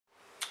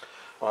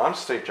Well, I'm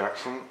Steve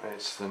Jackson.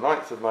 It's the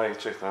 9th of May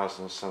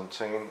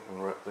 2017 and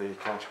we're at the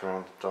County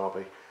Ground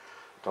Derby,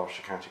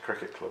 Derbyshire County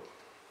Cricket Club.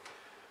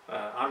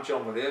 I'm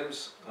John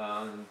Williams,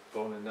 and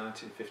born in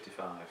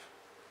 1955.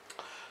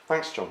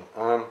 Thanks, John.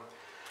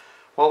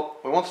 Well,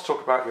 we want to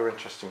talk about your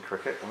interest in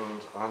cricket,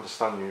 and I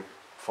understand you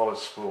followed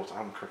sport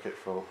and cricket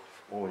for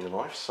all your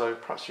life, so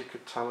perhaps you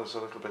could tell us a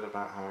little bit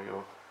about how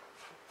you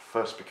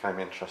first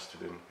became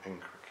interested in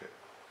cricket.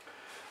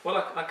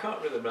 Well, I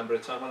can't really remember a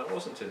time when I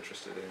wasn't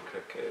interested in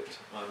cricket.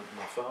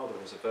 My father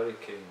was a very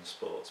keen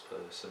sports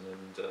person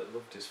and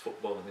loved his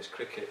football and his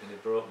cricket, and he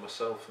brought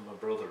myself and my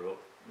brother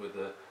up with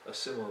a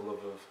similar love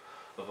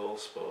of all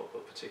sport,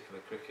 but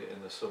particularly cricket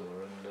in the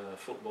summer, and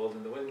football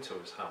in the winter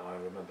was how I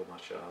remember my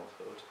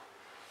childhood.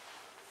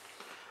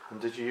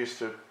 And did you used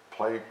to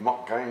play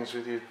mock games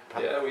with you?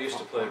 Yeah, we used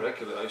to play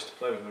regularly. I used to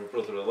play with my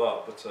brother a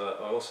lot, but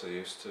I also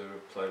used to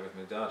play with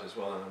my dad as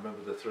well, and I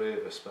remember the three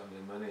of us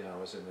spending many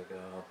hours in the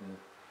garden.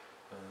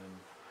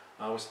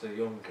 I was the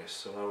youngest,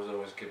 so I was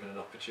always given an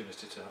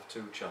opportunity to have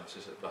two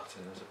chances at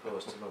batting as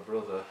opposed to my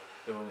brother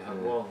who only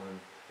had one, and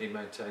he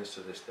maintains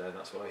to this day, and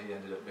that's why he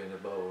ended up being a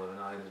bowler and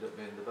I ended up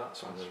being the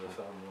batsman of the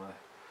family.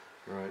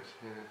 Right,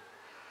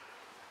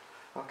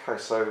 yeah.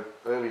 Okay, so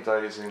early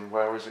days in,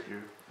 where was it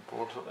you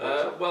brought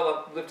up?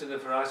 Well, I lived in a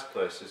variety of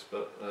places,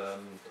 but I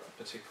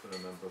particularly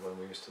remember when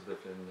we used to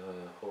live in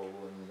Hull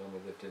and when we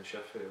lived in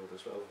Sheffield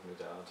as well with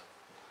my dad.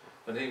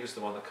 And he was the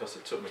one, of course,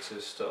 that took me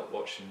to start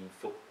watching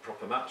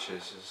proper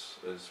matches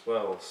as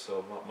well.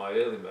 So my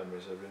early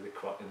memories are really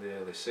quite in the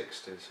early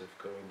 60s of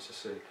going to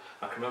see.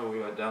 I can remember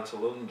we went down to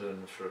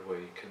London for a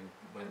week and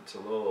went to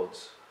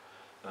Lord's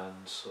and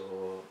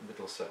saw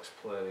Middlesex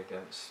play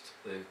against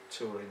the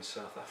touring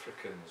South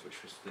Africans,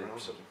 which was the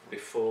sort of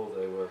before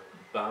they were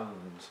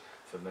banned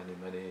for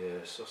many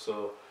years. So I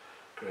saw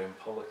Graham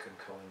Pollock and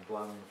Colin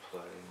Bland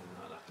playing,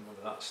 and I can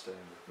remember that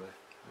staying with me.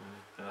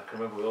 And I can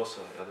remember we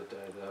also had a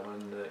day there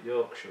when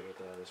Yorkshire were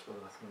there as well,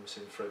 and I can remember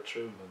seeing Fred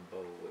Truman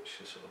bowl, which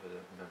is sort of a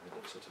memory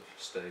that sort of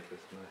stayed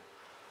with me.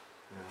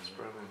 Yeah, it's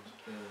brilliant.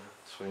 Yeah.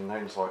 So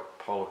names like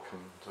Pollock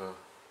and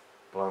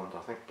Bland, I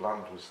think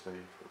Bland was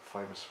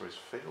famous for his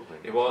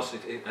fielding. He was,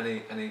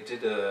 and he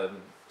did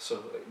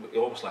sort of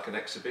almost like an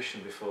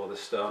exhibition before the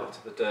start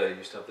of the day. He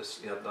used to have this,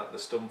 he had like the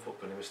stump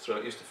up, and he used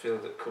to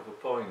field at cover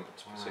point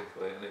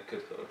particularly, and he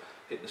could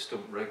hit the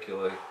stump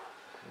regularly.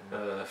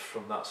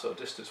 From that sort of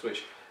distance,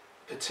 which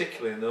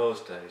particularly in those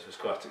days was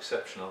quite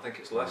exceptional. I think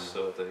it's less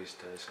so these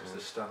days because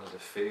the standard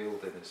of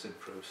fielding has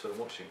improved so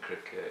much in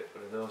cricket,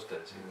 but in those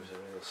days he was a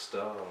real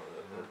star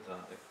at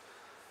that.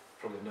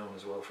 Probably known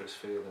as well for his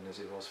fielding as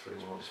he was for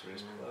his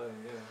play.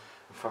 Yeah.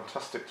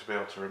 Fantastic to be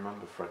able to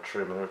remember Fred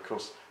Truman, who of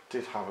course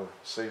did have a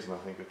season I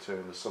think or two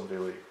in the Sunday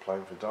League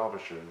playing for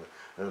Derbyshire in the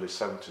early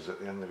 70s at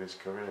the end of his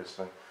career.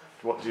 So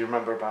what do you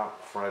remember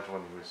about Fred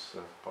when he was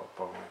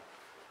bowling?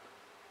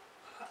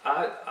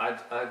 I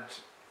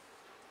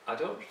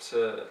don't.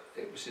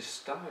 It was his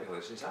style,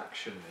 it's his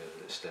action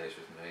really that stays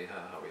with me.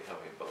 How he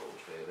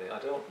bowled really. I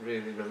don't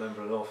really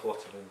remember an awful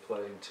lot of him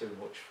playing too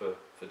much for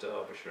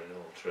Derbyshire in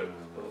all truth.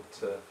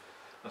 But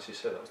as you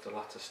said, that was the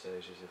latter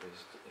stages of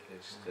his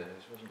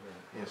days, wasn't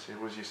it? Yes, he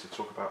always used to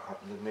talk about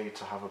the need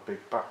to have a big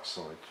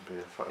backside to be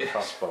a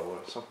fast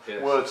bowler. Some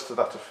words to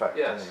that effect.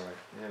 Yes. Anyway.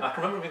 Yeah. I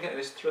can remember him getting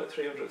his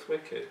 300th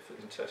wicket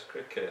in Test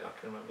cricket. I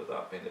can remember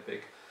that being a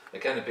big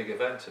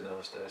event in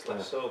those days,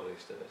 less so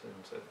these days,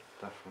 isn't it?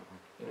 Definitely.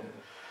 Yeah.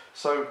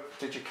 So,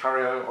 did you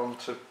carry on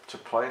to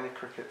play any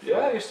cricket? Yeah,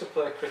 I used to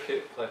play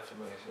cricket, played for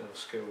my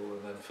school,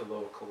 and then for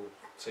local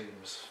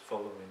teams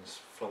following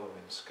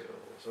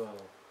school as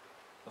well.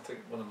 I think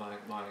one of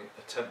my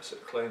attempts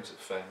at claims of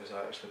fame is I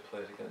actually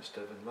played against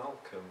Devon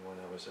Malcolm when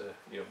I was a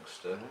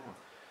youngster,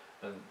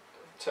 and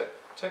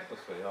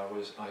technically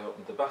I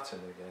opened the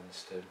batting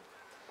against him.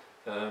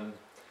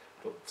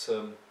 But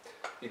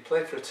he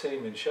played for a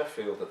team in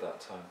Sheffield at that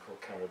time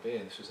called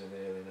Caribbean. This was in the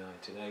early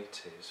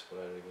 1980s,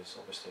 where he was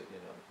obviously,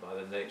 by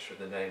the nature of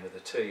the name of the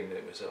team,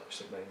 it was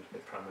obviously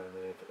mainly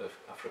primarily of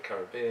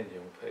Afro-Caribbean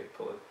young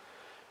people, and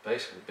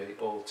basically beat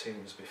all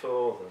teams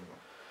before them.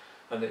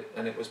 And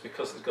it was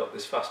because they'd got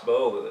this fast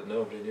bowler that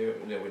nobody knew.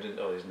 We didn't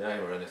know his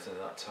name or anything at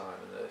that time.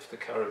 And if the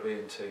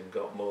Caribbean team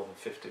got more than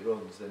 50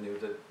 runs, they knew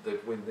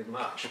they'd win the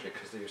match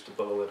because they used to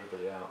bowl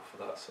everybody out for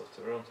that sort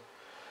of run.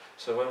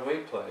 So when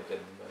we played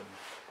him,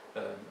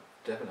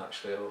 Devon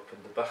actually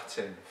opened the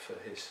batting for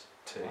his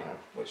team,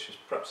 which was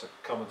perhaps a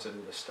comment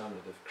in the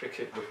standard of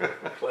cricket we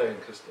were playing,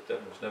 because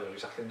Devon was never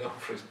exactly known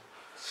for his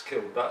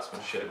skilled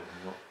batsmanship,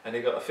 and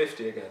he got a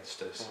 50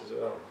 against us as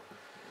well.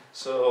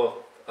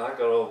 So I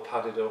got all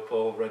padded up,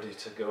 all ready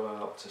to go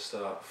out to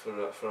start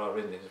for our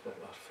innings.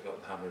 I'd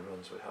forgotten how many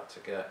runs we had to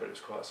get, but it was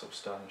quite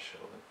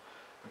substantial. And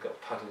I got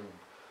padding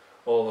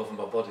all over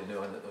my body,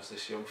 knowing that there was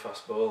this young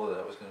fast bowler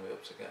that I was going to be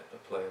up to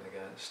playing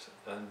against,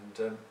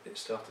 and it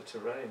started to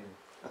rain,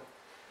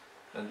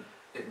 and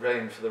it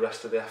rained for the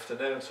rest of the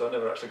afternoon, so I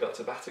never actually got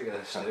to bat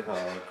against him.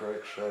 Oh,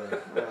 great shame.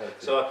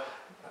 So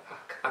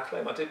I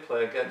claim I did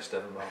play against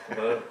Devon Malcolm, but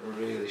I'm not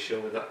really sure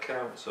whether that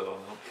counts or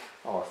not.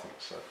 Oh, I think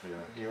so.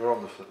 Yeah, you were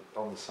on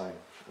the same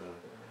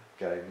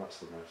game. That's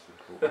the most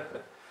important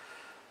thing.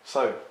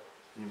 So,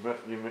 you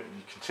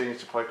continue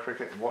to play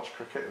cricket and watch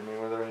cricket. I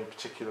mean, were there any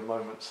particular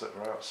moments that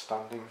were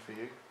outstanding for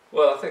you?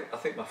 Well, I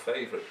think my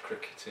favourite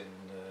cricketing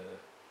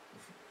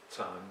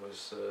time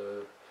was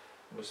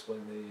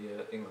when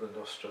the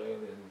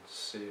England-Australian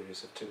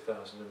series of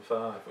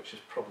 2005, which is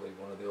probably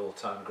one of the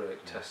all-time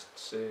great Test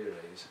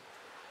series.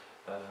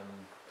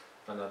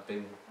 And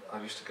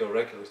I used to go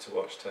regularly to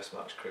watch Test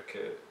match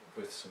cricket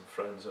with some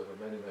friends over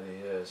many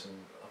years, and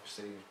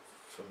obviously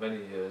for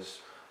many years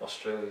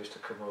Australia used to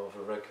come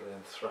over regularly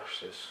and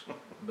thrash us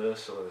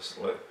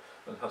mercilessly,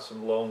 and had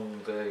some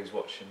long days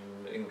watching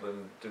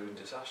England doing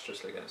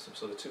disastrously against them.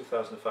 So the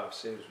 2005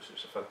 series was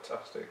such a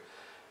fantastic,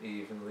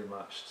 evenly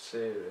matched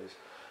series.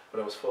 But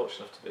I was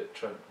fortunate enough to be at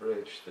Trent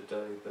Bridge the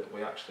day that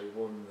we actually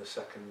won the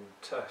second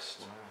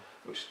Test,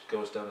 which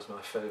goes down as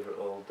my favourite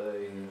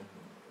all-day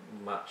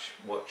match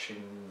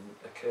watching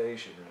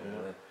occasion,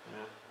 really.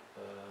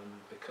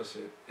 Because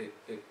it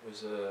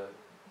was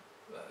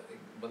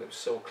well, it was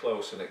so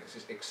close and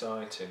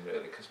exciting,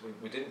 really, because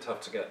we didn't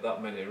have to get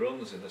that many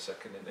runs in the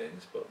second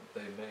innings, but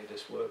they made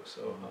us work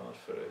so hard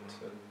for it,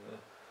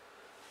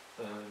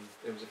 and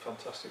it was a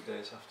fantastic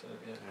day's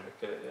afternoon.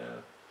 Cricket,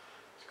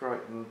 It's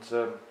great. And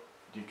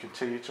do you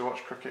continue to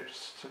watch cricket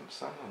since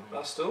then?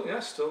 I still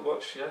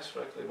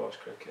regularly watch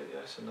cricket,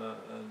 yes, and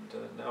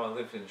now I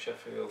live in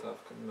Sheffield.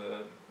 I've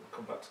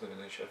come back to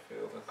living in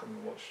Sheffield. I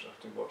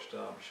do watch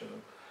Derbyshire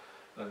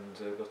and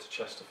go to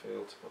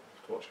Chesterfield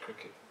to watch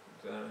cricket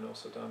there, and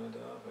also down in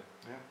Derby.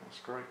 Yeah, that's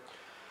great.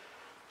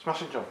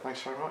 Smashing, John.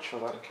 Thanks very much for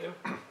that. Thank you.